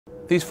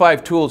These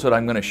 5 tools that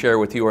I'm going to share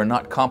with you are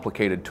not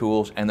complicated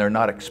tools and they're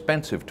not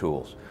expensive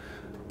tools,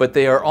 but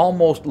they are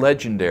almost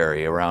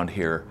legendary around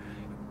here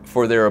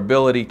for their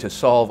ability to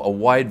solve a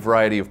wide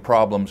variety of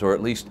problems, or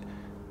at least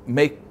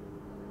make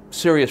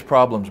serious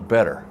problems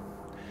better.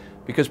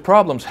 Because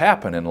problems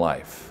happen in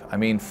life. I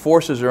mean,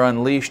 forces are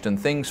unleashed and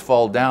things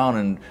fall down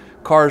and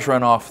cars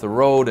run off the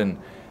road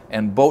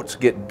and boats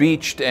get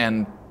beached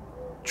and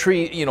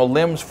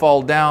limbs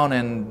fall down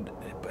and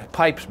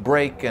pipes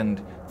break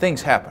and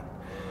things happen.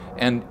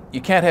 And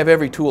you can't have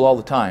every tool all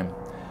the time.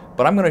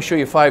 But I'm going to show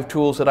you 5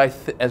 tools that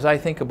as I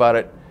think about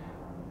it,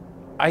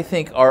 I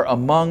think are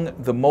among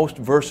the most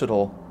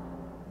versatile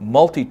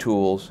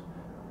multi-tools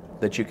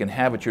that you can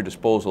have at your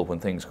disposal when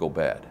things go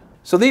bad.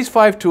 So these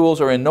 5 tools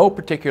are in no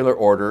particular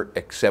order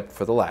except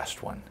for the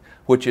last one,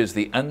 which is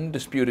the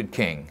undisputed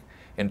king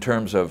in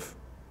terms of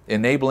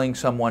enabling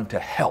someone to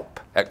help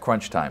at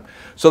crunch time.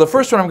 So the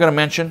first one I'm going to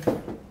mention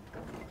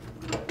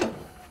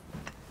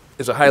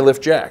is a high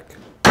lift jack.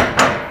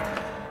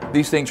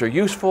 These things are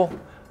useful,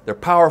 they're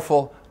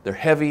powerful, they're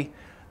heavy,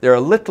 they're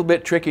a little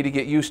bit tricky to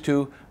get used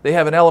to. They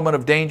have an element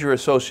of danger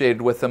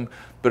associated with them,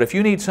 but if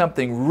you need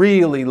something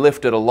really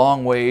lifted a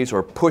long ways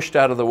or pushed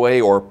out of the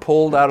way or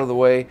pulled out of the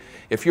way,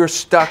 if you're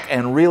stuck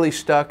and really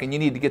stuck and you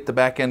need to get the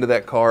back end of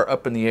that car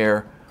up in the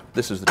air,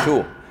 this is the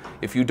tool.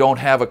 If you don't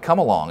have a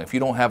come-along, if you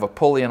don't have a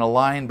pulley and a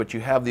line, but you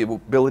have the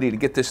ability to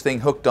get this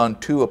thing hooked on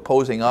 2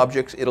 opposing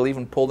objects, it'll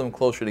even pull them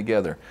closer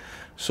together.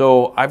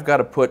 So I've got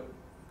to put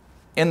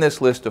in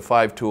this list of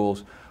 5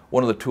 tools,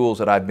 one of the tools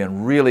that I've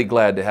been really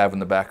glad to have in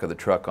the back of the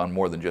truck on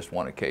more than just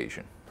one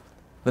occasion.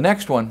 The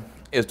next one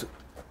is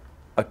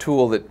a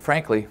tool that,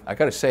 frankly, I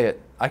got to say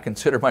it, I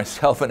consider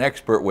myself an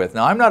expert with.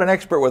 Now, I'm not an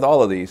expert with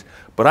all of these,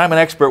 but I'm an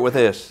expert with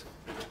this.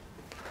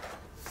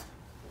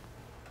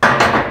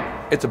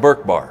 It's a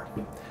Burke bar.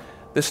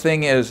 This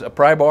thing is a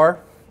pry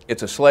bar,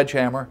 it's a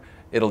sledgehammer,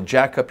 it'll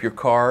jack up your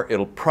car,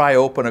 it'll pry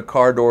open a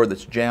car door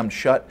that's jammed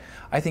shut.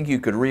 I think you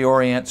could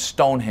reorient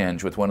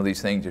Stonehenge with one of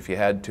these things if you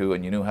had to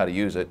and you knew how to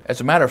use it.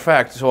 As a matter of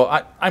fact, so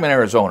I'm in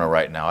Arizona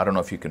right now. I don't know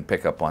if you can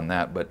pick up on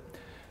that, but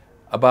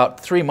about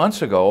 3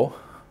 months ago,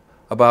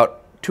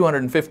 about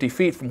 250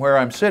 feet from where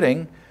I'm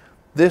sitting,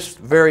 this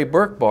very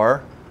Burke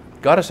bar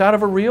got us out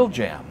of a real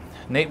jam.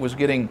 Nate was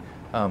getting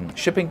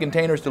shipping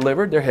containers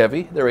delivered. They're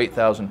heavy, they're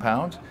 8,000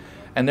 pounds.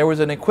 And there was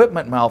an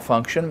equipment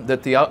malfunction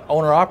that the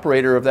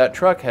owner-operator of that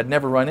truck had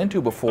never run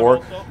into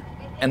before,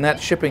 and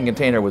that shipping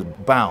container was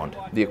bound.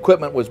 The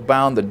equipment was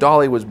bound, the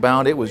dolly was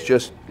bound, it was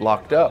just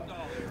locked up.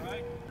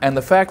 And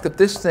the fact that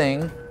this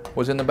thing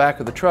was in the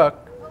back of the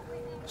truck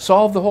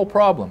solved the whole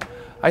problem.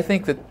 I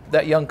think that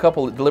that young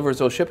couple that delivers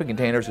those shipping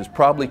containers is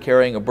probably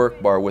carrying a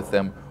Burke bar with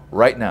them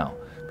right now,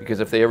 because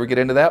if they ever get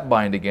into that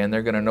bind again,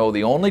 they're going to know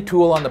the only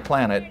tool on the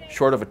planet,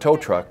 short of a tow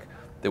truck,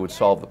 that would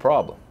solve the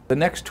problem. The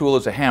next tool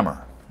is a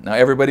hammer. Now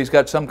everybody's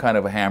got some kind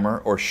of a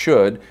hammer, or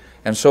should,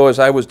 and so as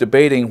I was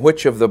debating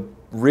which of the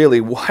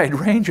really wide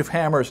range of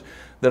hammers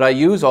that I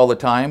use all the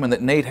time and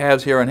that Nate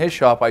has here in his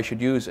shop I should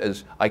use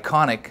as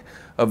iconic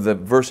of the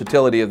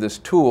versatility of this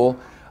tool,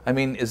 I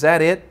mean, is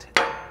that it?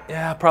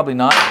 Yeah, probably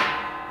not.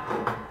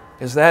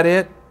 Is that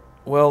it?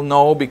 Well,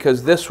 no,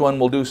 because this one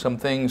will do some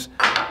things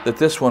that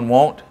this one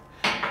won't.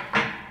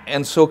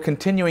 And so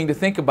continuing to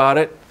think about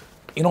it,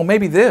 you know,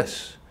 maybe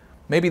this,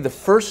 maybe the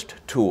first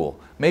tool,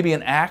 maybe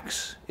an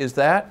axe, is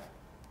that?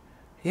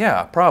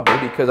 Yeah, probably,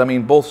 because I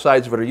mean both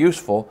sides of it are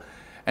useful.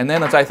 And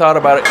then as I thought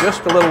about it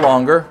just a little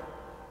longer,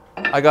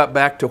 I got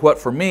back to what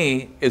for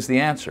me is the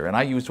answer. And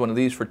I used one of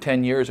these for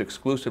 10 years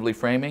exclusively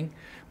framing,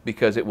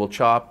 because it will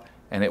chop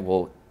and it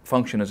will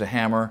function as a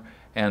hammer.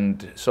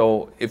 And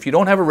so if you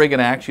don't have a rig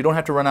and axe, you don't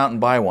have to run out and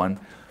buy one.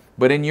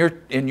 But in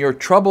your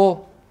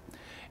trouble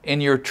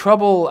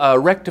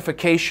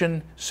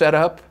rectification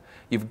setup,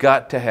 you've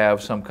got to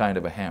have some kind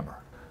of a hammer.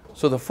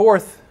 So the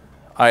fourth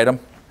item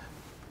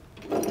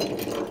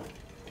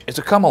is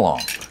a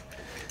come-along.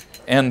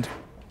 And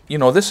you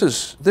know, this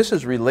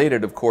is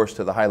related, of course,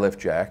 to the high lift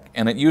jack,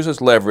 and it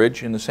uses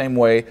leverage in the same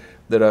way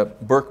that a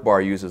Burke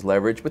bar uses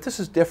leverage, but this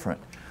is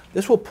different.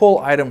 This will pull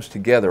items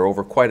together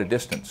over quite a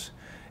distance.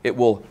 It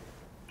will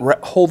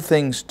hold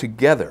things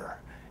together.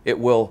 It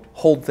will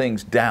hold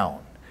things down.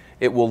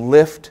 It will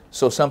lift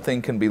so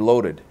something can be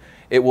loaded.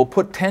 It will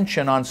put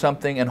tension on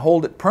something and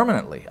hold it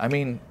permanently. I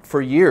mean,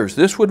 for years.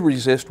 This would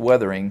resist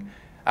weathering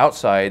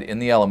outside in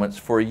the elements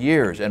for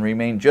years and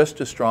remain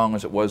just as strong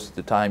as it was at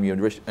the time you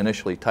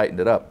initially tightened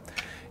it up.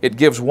 It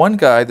gives one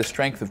guy the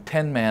strength of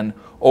 10 men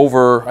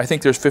over, I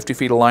think there's 50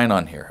 feet of line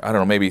on here. I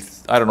don't know, maybe,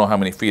 I don't know how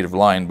many feet of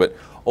line, but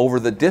over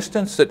the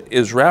distance that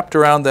is wrapped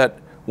around that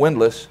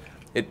windlass,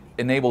 it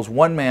enables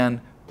one man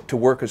to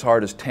work as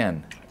hard as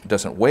 10. It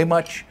doesn't weigh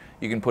much.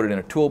 You can put it in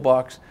a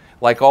toolbox.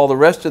 Like all the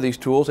rest of these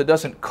tools, it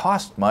doesn't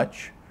cost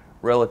much,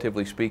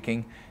 relatively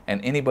speaking,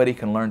 and anybody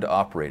can learn to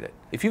operate it.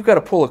 If you've got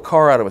to pull a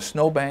car out of a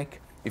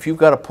snowbank, if you've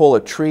got to pull a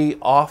tree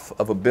off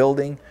of a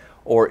building,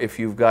 or if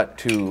you've got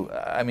to,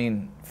 I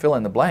mean, fill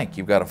in the blank.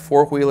 You've got a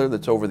four-wheeler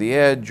that's over the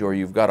edge, or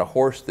you've got a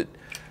horse that,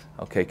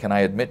 okay, can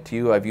I admit to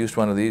you, I've used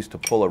one of these to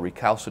pull a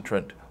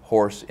recalcitrant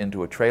horse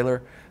into a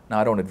trailer. Now,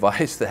 I don't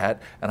advise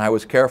that, and I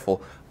was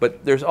careful,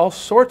 but there's all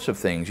sorts of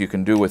things you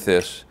can do with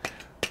this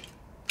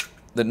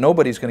that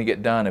nobody's going to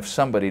get done if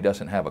somebody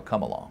doesn't have a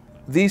come-along.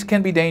 These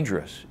can be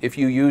dangerous if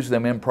you use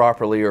them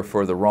improperly or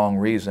for the wrong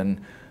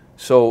reason,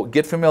 so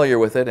get familiar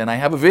with it, and I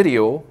have a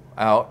video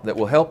out that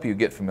will help you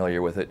get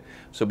familiar with it.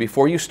 So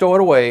before you stow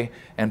it away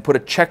and put a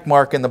check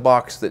mark in the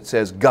box that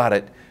says got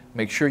it,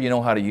 make sure you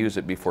know how to use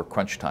it before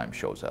crunch time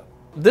shows up.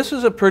 This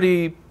is a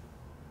pretty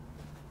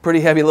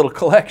heavy little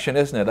collection,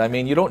 isn't it? I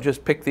mean, you don't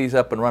just pick these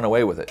up and run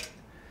away with it.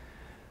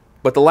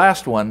 But the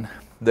last one,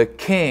 the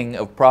king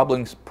of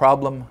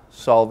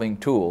problem-solving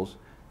tools,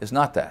 is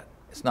not that.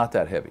 It's not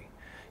that heavy.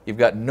 You've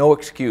got no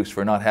excuse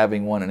for not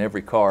having one in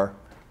every car.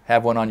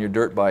 Have one on your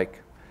dirt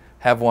bike.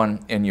 Have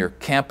one in your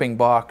camping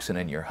box and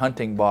in your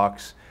hunting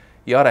box.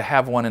 You ought to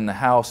have one in the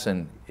house,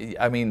 and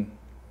I mean,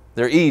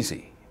 they're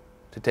easy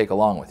to take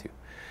along with you.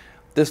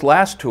 This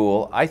last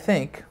tool, I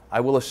think, I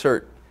will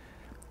assert,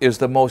 is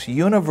the most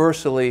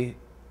universally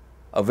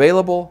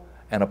available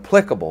and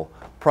applicable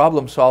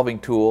problem-solving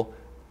tool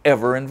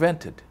ever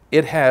invented.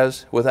 It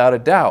has, without a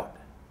doubt,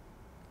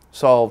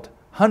 solved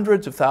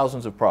hundreds of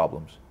thousands of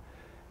problems,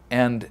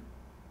 and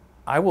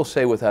I will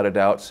say without a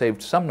doubt,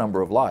 saved some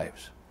number of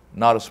lives,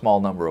 not a small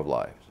number of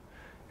lives.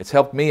 It's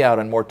helped me out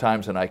on more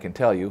times than I can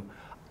tell you.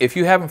 If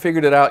you haven't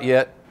figured it out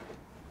yet,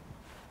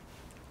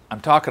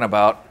 I'm talking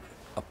about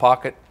a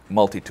pocket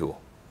multi-tool.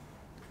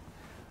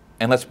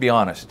 And let's be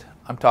honest,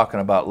 I'm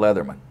talking about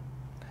Leatherman.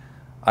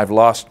 I've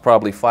lost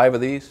probably 5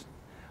 of these.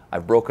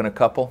 I've broken a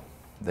couple.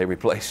 They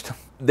replaced them.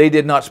 They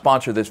did not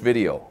sponsor this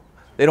video.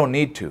 They don't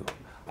need to.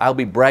 I'll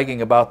be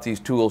bragging about these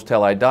tools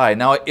till I die.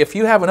 Now, if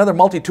you have another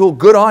multi-tool,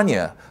 good on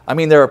you. I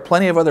mean, there are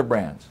plenty of other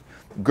brands.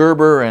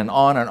 Gerber and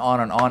on and on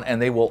and on,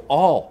 and they will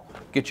all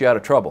get you out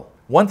of trouble.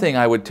 One thing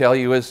I would tell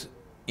you is,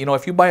 you know,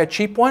 if you buy a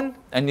cheap one,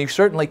 and you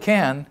certainly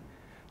can,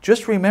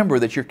 just remember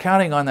that you're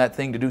counting on that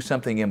thing to do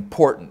something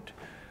important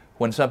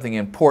when something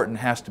important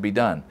has to be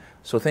done.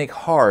 So think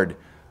hard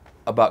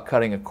about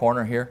cutting a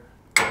corner here.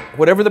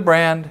 Whatever the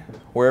brand,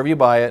 wherever you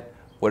buy it,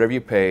 whatever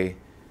you pay,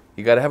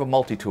 you got to have a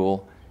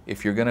multi-tool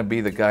if you're going to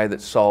be the guy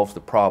that solves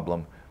the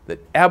problem that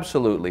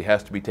absolutely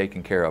has to be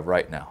taken care of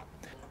right now.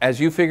 As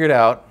you figured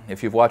out,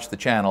 if you've watched the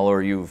channel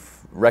or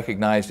you've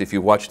recognized if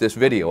you've watched this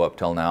video up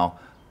till now,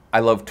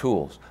 I love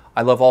tools.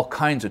 I love all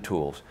kinds of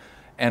tools.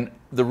 And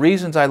the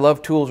reasons I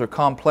love tools are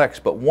complex,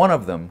 but one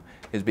of them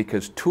is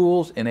because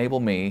tools enable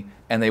me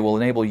and they will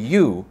enable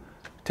you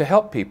to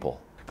help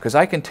people. Because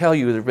I can tell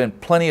you there have been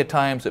plenty of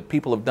times that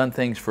people have done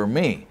things for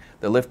me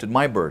that lifted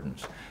my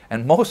burdens.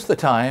 And most of the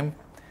time,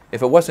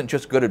 if it wasn't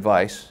just good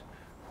advice,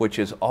 which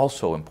is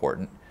also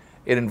important,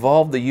 it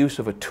involved the use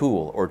of a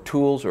tool or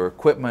tools or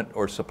equipment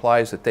or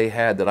supplies that they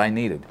had that I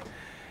needed.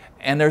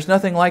 And there's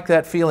nothing like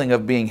that feeling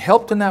of being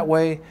helped in that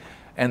way,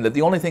 and that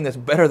the only thing that's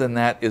better than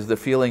that is the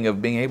feeling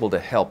of being able to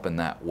help in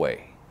that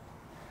way.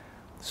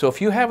 So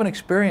if you haven't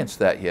experienced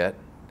that yet,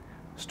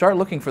 start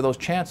looking for those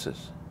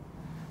chances.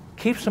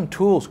 Keep some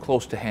tools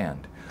close to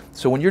hand.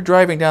 So when you're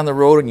driving down the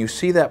road and you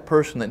see that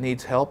person that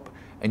needs help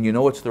and you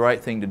know it's the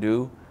right thing to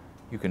do,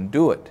 you can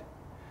do it.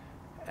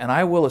 And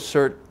I will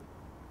assert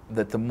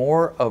that the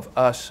more of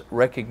us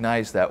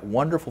recognize that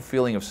wonderful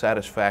feeling of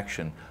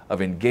satisfaction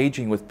of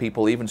engaging with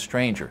people, even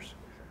strangers,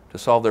 to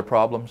solve their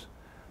problems,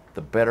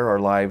 the better our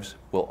lives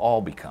will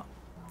all become.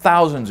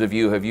 Thousands of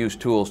you have used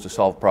tools to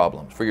solve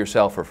problems for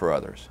yourself or for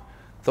others.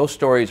 Those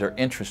stories are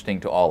interesting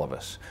to all of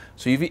us.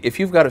 So if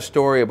you've got a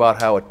story about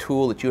how a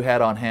tool that you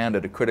had on hand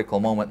at a critical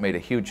moment made a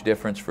huge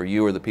difference for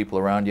you or the people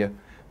around you,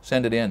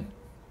 send it in.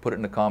 Put it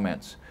in the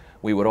comments.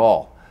 We would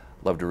all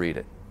love to read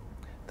it.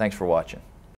 Thanks for watching.